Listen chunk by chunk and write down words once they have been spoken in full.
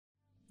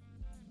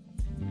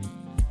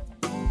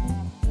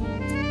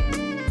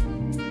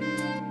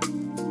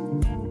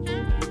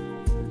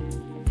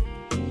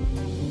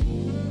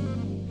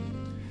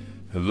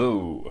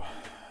Hello,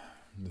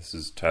 this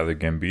is Tyler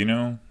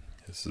Gambino.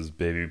 This is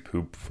Baby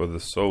Poop for the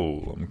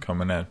Soul. I'm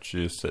coming at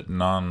you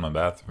sitting on my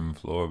bathroom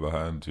floor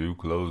behind two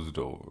closed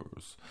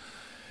doors.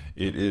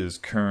 It is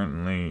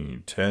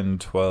currently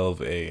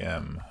 10:12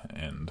 a.m.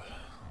 and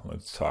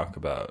let's talk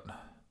about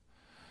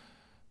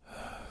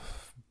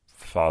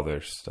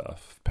father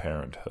stuff,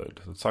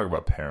 parenthood. Let's talk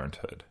about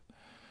parenthood.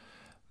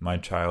 My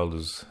child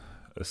is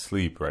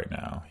asleep right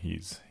now.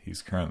 He's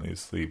currently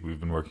asleep. We've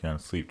been working on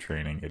sleep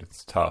training.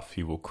 It's tough.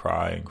 He will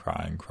cry and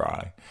cry and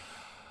cry.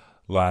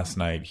 Last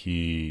night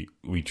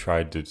we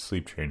tried to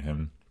sleep train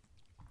him,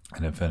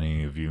 and if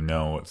any of you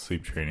know what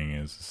sleep training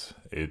is,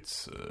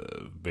 it's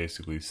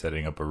basically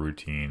setting up a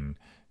routine,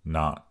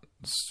 not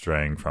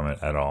straying from it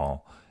at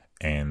all,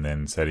 and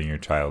then setting your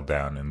child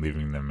down and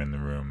leaving them in the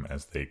room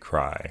as they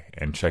cry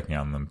and checking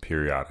on them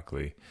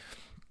periodically,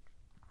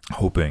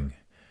 hoping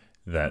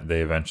that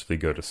they eventually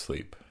go to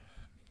sleep.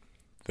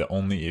 The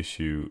only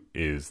issue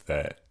is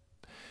that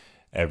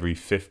every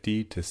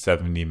 50 to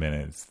 70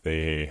 minutes,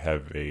 they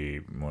have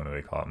what do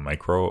they call it,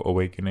 micro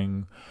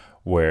awakening,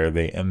 where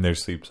they end their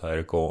sleep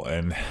cycle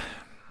and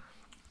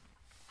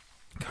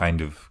kind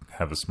of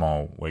have a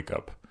small wake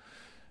up.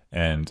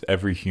 And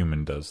every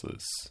human does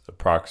this,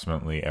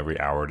 approximately every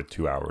hour to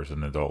 2 hours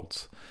in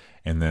adults.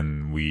 And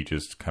then we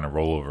just kind of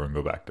roll over and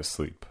go back to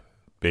sleep.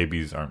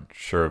 Babies aren't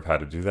sure of how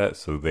to do that,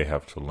 so they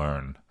have to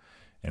learn.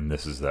 And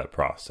this is that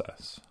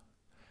process.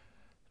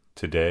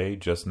 Today,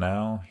 just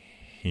now,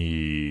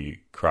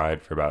 he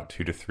cried for about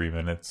 2 to 3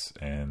 minutes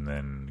and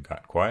then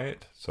got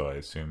quiet, so I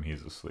assume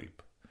he's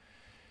asleep.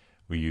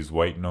 We use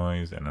white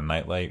noise and a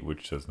nightlight,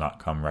 which does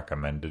not come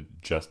recommended,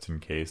 just in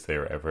case they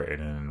are ever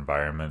in an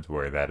environment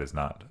where that is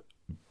not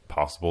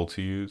possible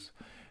to use.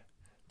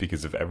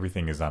 Because if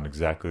everything is not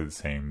exactly the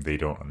same, they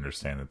don't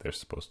understand that they're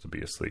supposed to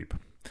be asleep.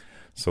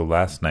 So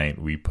last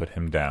night, we put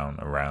him down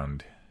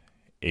around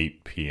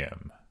 8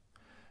 p.m.,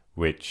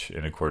 which,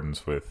 in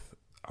accordance with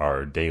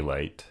our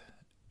daylight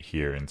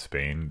here in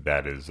Spain,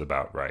 that is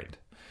about right.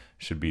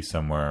 Should be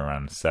somewhere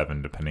around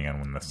 7, depending on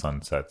when the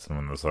sun sets and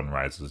when the sun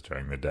rises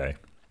during the day.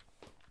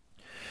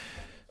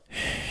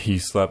 He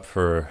slept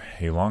for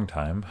a long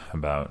time,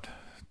 about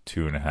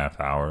 2.5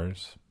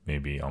 hours,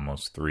 maybe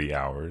almost 3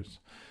 hours,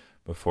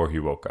 before he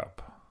woke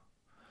up.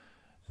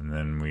 And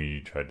then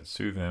we tried to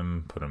soothe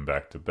him, put him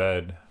back to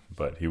bed,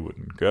 but he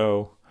wouldn't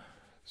go.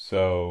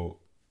 So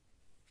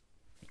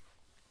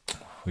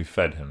we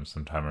fed him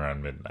sometime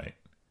around midnight.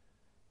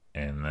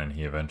 And then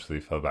he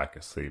eventually fell back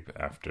asleep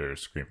after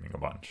screaming a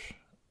bunch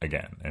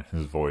again, and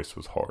his voice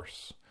was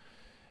hoarse.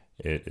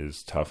 It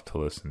is tough to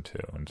listen to,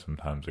 and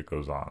sometimes it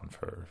goes on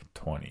for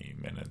 20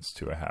 minutes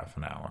to a half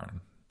an hour.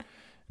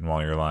 And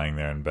while you're lying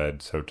there in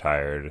bed so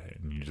tired,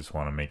 and you just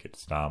want to make it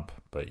stop,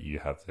 but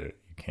you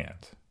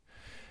can't.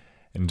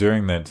 And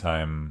during that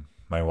time,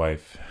 my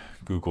wife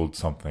Googled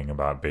something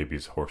about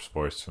baby's hoarse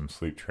voice from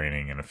sleep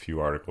training, and a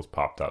few articles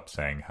popped up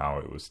saying how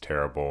it was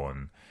terrible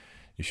and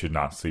you should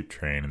not sleep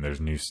train, and there's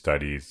new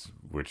studies,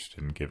 which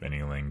didn't give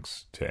any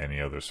links to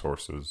any other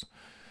sources,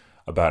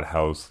 about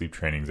how sleep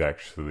training is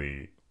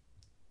actually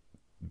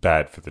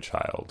bad for the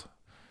child.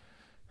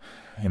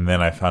 And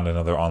then I found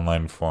another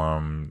online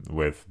forum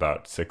with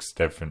about 6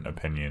 different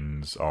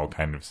opinions, all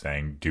kind of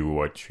saying, do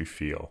what you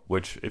feel,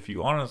 which, if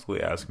you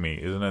honestly ask me,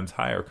 is an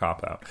entire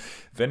cop-out.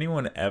 If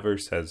anyone ever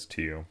says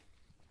to you,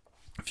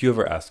 if you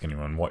ever ask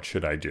anyone, what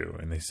should I do?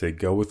 And they say,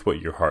 go with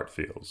what your heart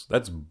feels.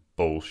 That's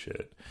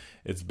bullshit.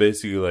 It's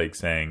basically like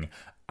saying,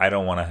 I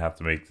don't want to have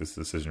to make this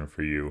decision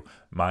for you.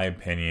 My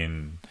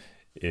opinion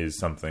is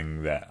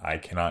something that I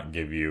cannot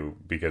give you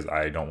because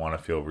I don't want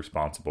to feel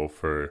responsible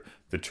for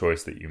the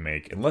choice that you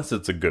make, unless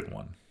it's a good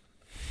one.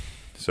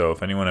 So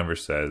if anyone ever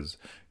says,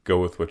 go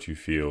with what you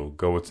feel,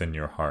 go what's in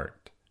your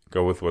heart,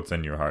 go with what's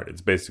in your heart,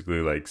 it's basically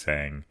like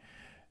saying,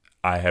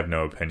 I have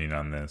no opinion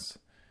on this.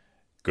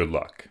 Good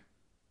luck.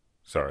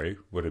 Sorry,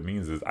 what it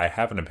means is I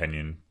have an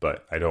opinion,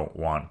 but I don't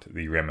want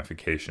the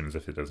ramifications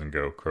if it doesn't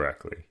go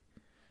correctly.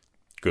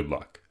 Good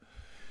luck.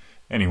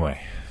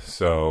 Anyway,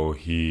 so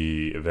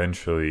he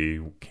eventually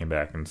came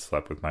back and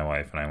slept with my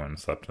wife, and I went and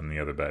slept in the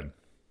other bed.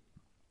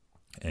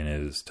 And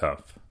it is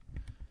tough.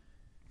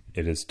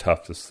 It is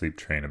tough to sleep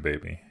train a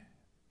baby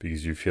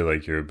because you feel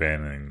like you're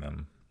abandoning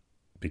them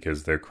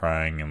because they're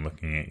crying and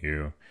looking at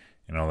you,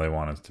 and all they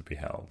want is to be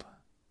held.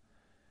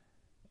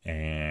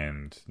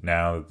 And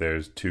now that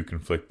there's 2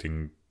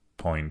 conflicting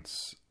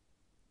points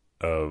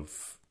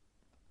of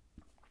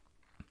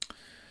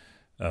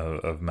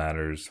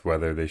matters,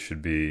 whether they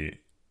should be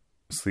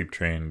sleep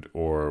trained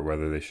or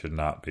whether they should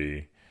not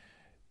be,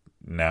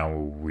 now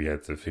we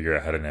have to figure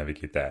out how to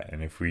navigate that.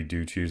 And if we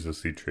do choose to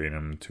sleep train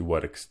them, to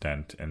what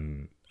extent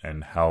and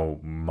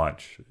how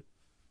much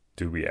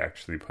do we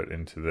actually put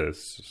into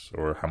this,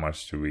 or how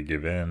much do we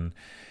give in?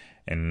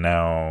 And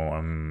now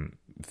I'm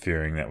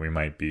fearing that we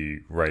might be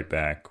right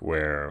back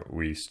where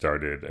we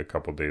started a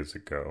couple days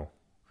ago,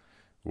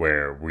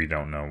 where we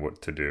don't know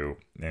what to do,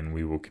 and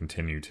we will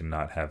continue to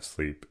not have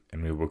sleep,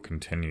 and we will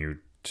continue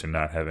to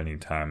not have any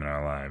time in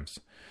our lives,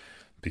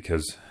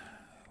 because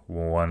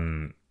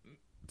one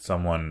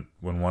when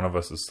one of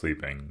us is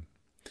sleeping,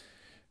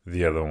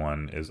 the other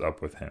one is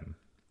up with him.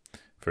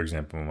 For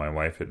example, my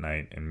wife at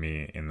night and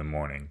me in the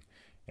morning,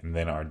 and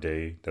then our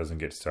day doesn't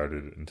get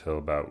started until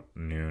about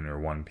noon or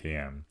 1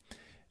 p.m.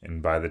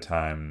 And by the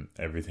time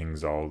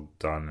everything's all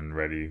done and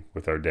ready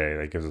with our day,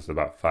 that gives us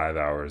about 5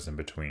 hours in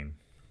between.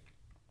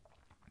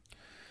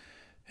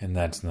 And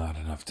that's not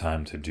enough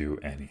time to do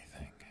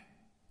anything.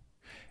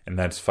 And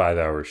that's 5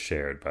 hours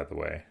shared, by the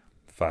way.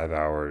 5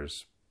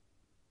 hours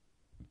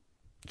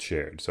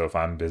shared. So if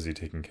I'm busy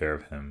taking care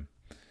of him,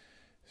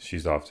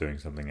 she's off doing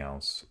something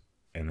else,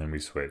 and then we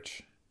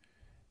switch.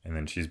 And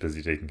then she's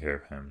busy taking care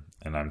of him,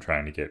 and I'm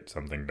trying to get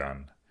something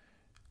done.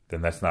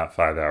 Then that's not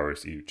 5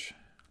 hours each.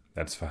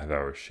 That's 5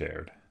 hours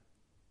shared.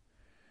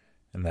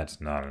 And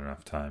that's not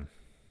enough time.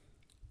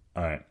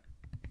 Alright.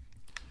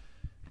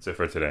 That's it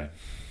for today.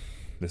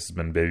 This has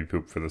been Baby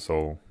Poop for the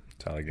Soul.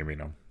 Tyler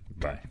Gambino.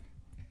 Bye.